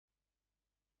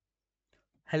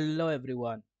Hello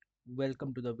everyone,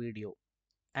 welcome to the video.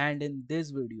 And in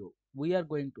this video, we are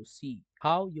going to see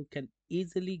how you can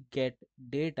easily get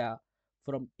data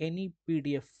from any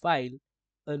PDF file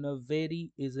in a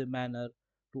very easy manner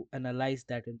to analyze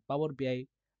that in Power BI.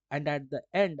 And at the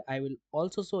end, I will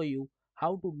also show you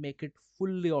how to make it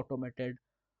fully automated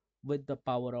with the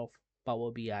power of Power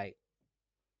BI.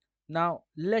 Now,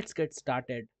 let's get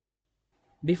started.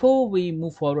 Before we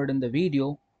move forward in the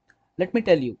video, let me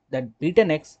tell you that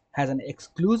BritNX has an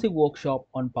exclusive workshop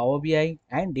on Power BI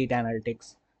and data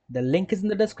analytics. The link is in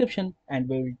the description and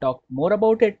we will talk more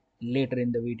about it later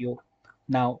in the video.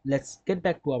 Now let's get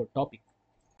back to our topic.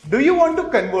 Do you want to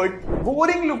convert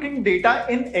boring looking data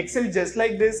in Excel just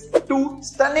like this to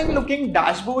stunning looking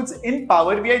dashboards in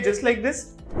Power BI just like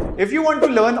this? If you want to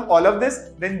learn all of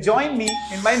this, then join me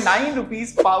in my 9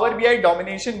 rupees Power BI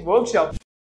domination workshop.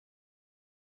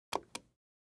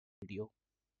 Video.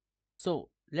 So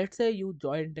let's say you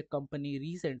joined a company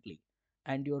recently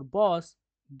and your boss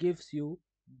gives you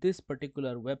this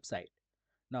particular website.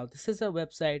 Now this is a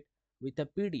website with a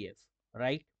PDF,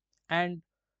 right? And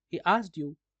he asked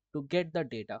you to get the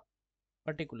data,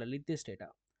 particularly this data.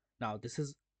 Now this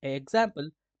is an example,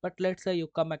 but let's say you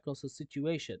come across a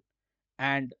situation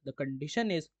and the condition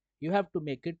is you have to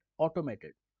make it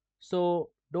automated. So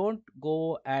don't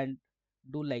go and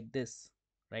do like this,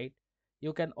 right?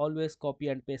 You can always copy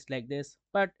and paste like this,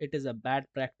 but it is a bad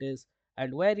practice.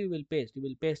 And where you will paste? You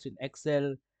will paste in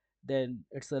Excel, then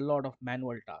it's a lot of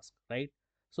manual task, right?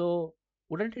 So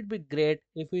wouldn't it be great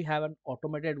if we have an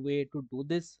automated way to do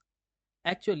this?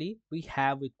 Actually we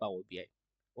have with Power BI.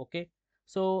 Okay,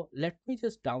 so let me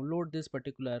just download this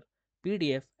particular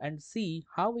PDF and see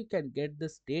how we can get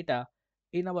this data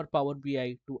in our Power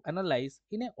BI to analyze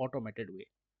in an automated way.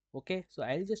 Okay, so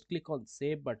I'll just click on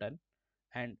save button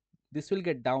and this will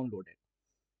get downloaded.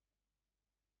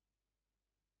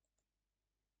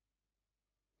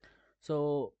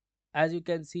 So as you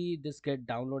can see, this get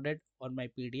downloaded on my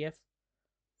PDF.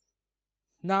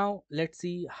 Now let's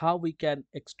see how we can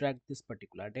extract this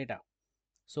particular data.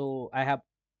 So I have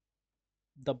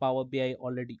the Power BI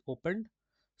already opened.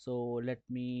 So let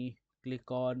me click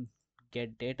on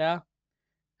get data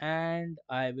and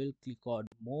I will click on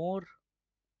more.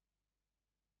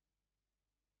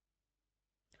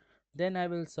 Then I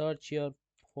will search here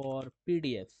for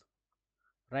PDF,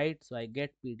 right? So I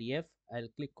get PDF. I'll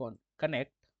click on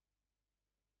connect.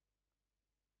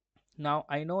 Now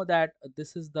I know that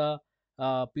this is the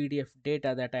PDF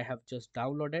data that I have just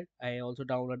downloaded. I also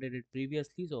downloaded it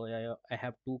previously, so I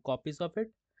have two copies of it.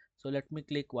 So let me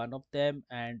click one of them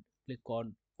and click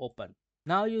on open.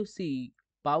 Now you see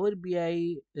Power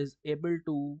BI is able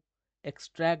to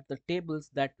extract the tables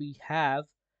that we have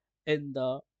in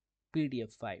the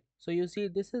PDF file. So you see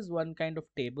this is one kind of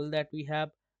table that we have,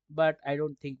 but I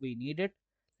don't think we need it.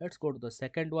 Let's go to the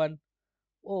second one.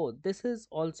 Oh, this is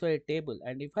also a table,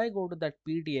 and if I go to that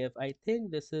PDF, I think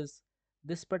this is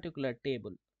this particular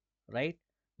table, right?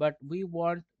 But we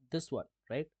want this one,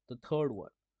 right? The third one.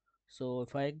 So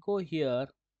if I go here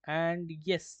and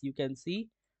yes, you can see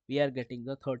we are getting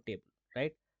the third table,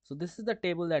 right? So this is the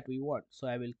table that we want. So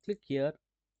I will click here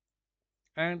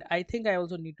and I think I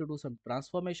also need to do some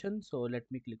transformation. So let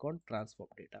me click on transform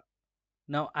data.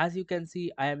 Now, as you can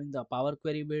see, I am in the Power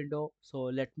Query window. So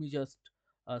let me just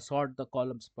sort the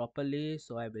columns properly.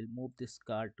 So I will move this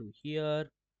car to here.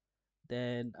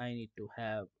 Then I need to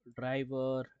have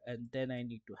driver and then I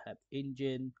need to have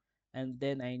engine and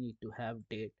then I need to have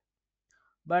date.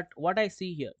 But what I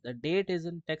see here, the date is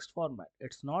in text format.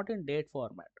 It's not in date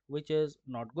format, which is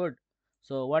not good.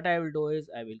 So what I will do is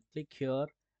I will click here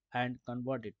and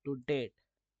convert it to date.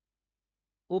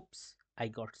 Oops, I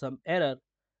got some error.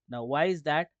 Now why is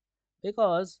that?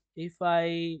 Because if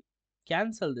I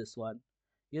cancel this one,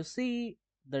 you see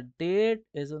the date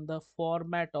is in the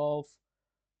format of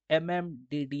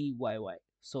MMDDYY.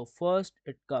 So first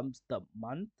it comes the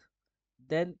month,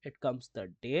 then it comes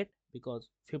the date because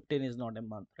 15 is not a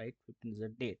month, right? 15 is a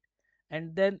date,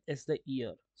 and then it's the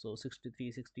year. So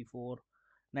 63, 64,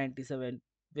 97,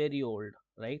 very old,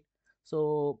 right?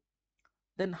 So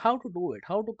then how to do it,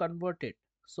 how to convert it?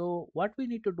 So what we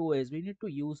need to do is we need to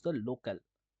use the local.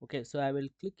 Okay, so I will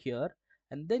click here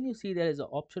and then you see there is an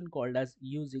option called as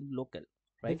using local,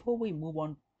 right? Before we move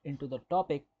on into the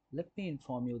topic, let me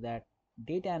inform you that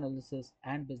data analysis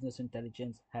and business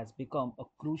intelligence has become a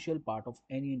crucial part of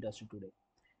any industry today,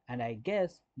 and I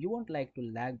guess you won't like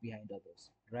to lag behind others,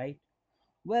 right?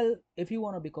 Well, if you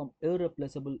want to become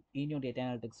irreplaceable in your data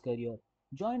analytics career,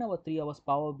 join our 3 hours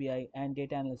Power BI and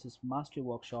data analysis mastery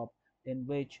workshop, in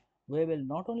which we will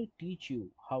not only teach you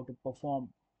how to perform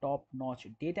top notch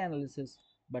data analysis,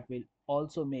 but will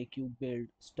also make you build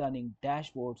stunning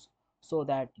dashboards so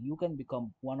that you can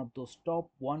become one of those top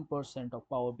 1% of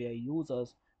Power BI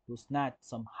users to snatch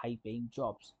some high paying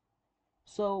jobs.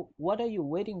 So, what are you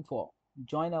waiting for?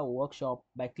 Join our workshop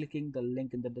by clicking the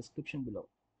link in the description below.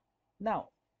 Now,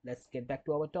 let's get back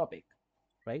to our topic,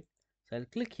 right? So, I'll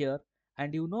click here,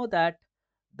 and you know that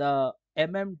the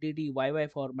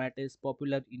MMDDYY format is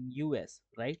popular in US,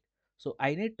 right? So,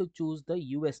 I need to choose the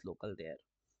US local there.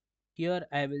 Here,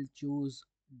 I will choose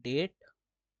date,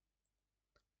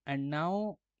 and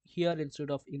now here instead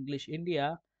of English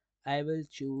India, I will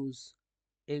choose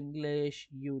English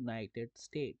United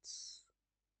States,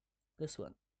 this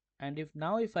one. And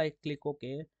if I click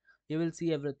OK, you will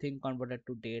see everything converted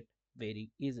to date very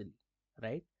easily,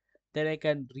 right? Then I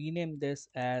can rename this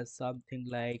as something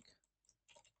like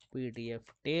PDF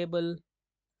table,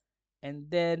 and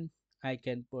then I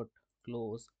can put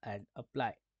close and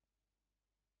apply.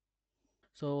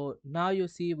 So now you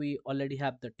see we already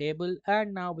have the table,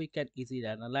 and now we can easily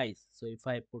analyze. So if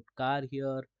I put car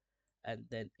here and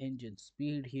then engine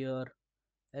speed here,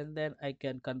 and then I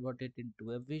can convert it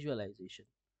into a visualization.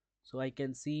 So I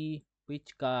can see which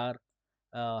car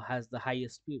has the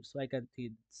highest speed. So I can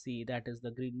see that is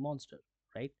the green monster,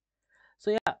 right?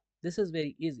 So yeah, this is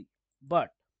very easy. But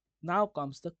now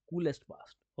comes the coolest part.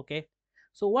 Okay.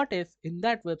 So what if in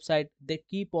that website they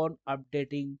keep on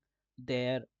updating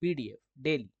their PDF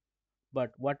daily?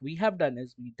 But what we have done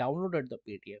is we downloaded the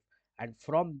PDF, and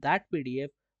from that PDF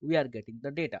we are getting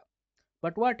the data.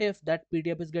 But what if that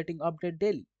PDF is getting updated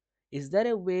daily? Is there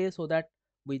a way so that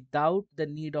without the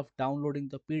need of downloading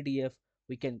the PDF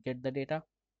we can get the data?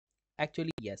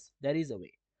 Actually, yes, there is a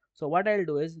way. So what I'll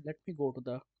do is let me go to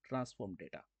the transform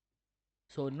data.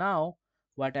 So now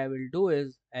what I will do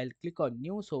is I'll click on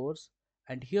new source,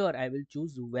 and here I will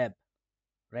choose web,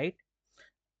 right?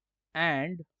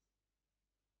 And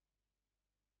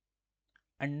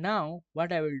now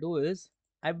what I will do is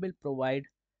I will provide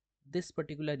this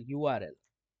particular URL,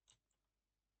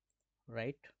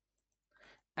 right?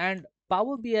 And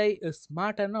Power BI is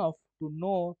smart enough to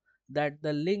know that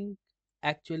the link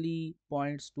actually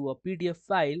points to a PDF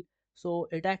file, so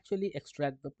it actually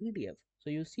extracts the PDF. So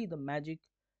you see the magic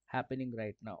happening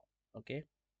right now. Okay,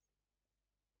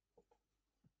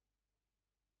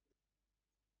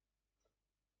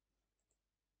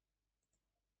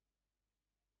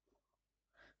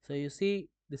 so you see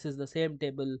this is the same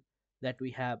table that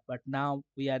we have, but now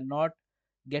we are not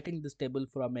getting this table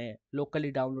from a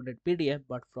locally downloaded PDF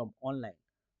but from online.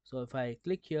 So if I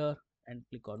click here and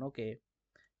click on OK,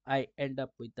 I end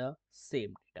up with the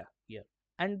same data here,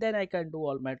 and then I can do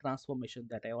all my transformation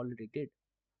that I already did,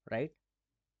 right?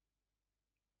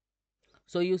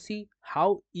 So you see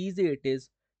how easy it is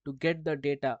to get the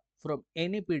data from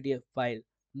any PDF file,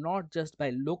 not just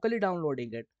by locally downloading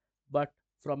it, but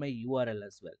from a URL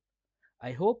as well.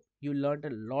 I hope you learned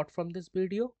a lot from this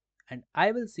video, and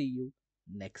I will see you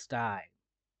next time.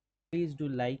 Please do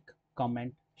like,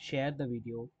 comment, share the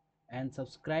video, and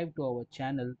subscribe to our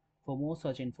channel for more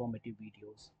such informative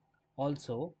videos.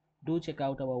 Also, do check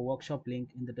out our workshop link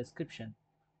in the description.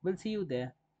 We'll see you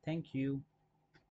there. Thank you.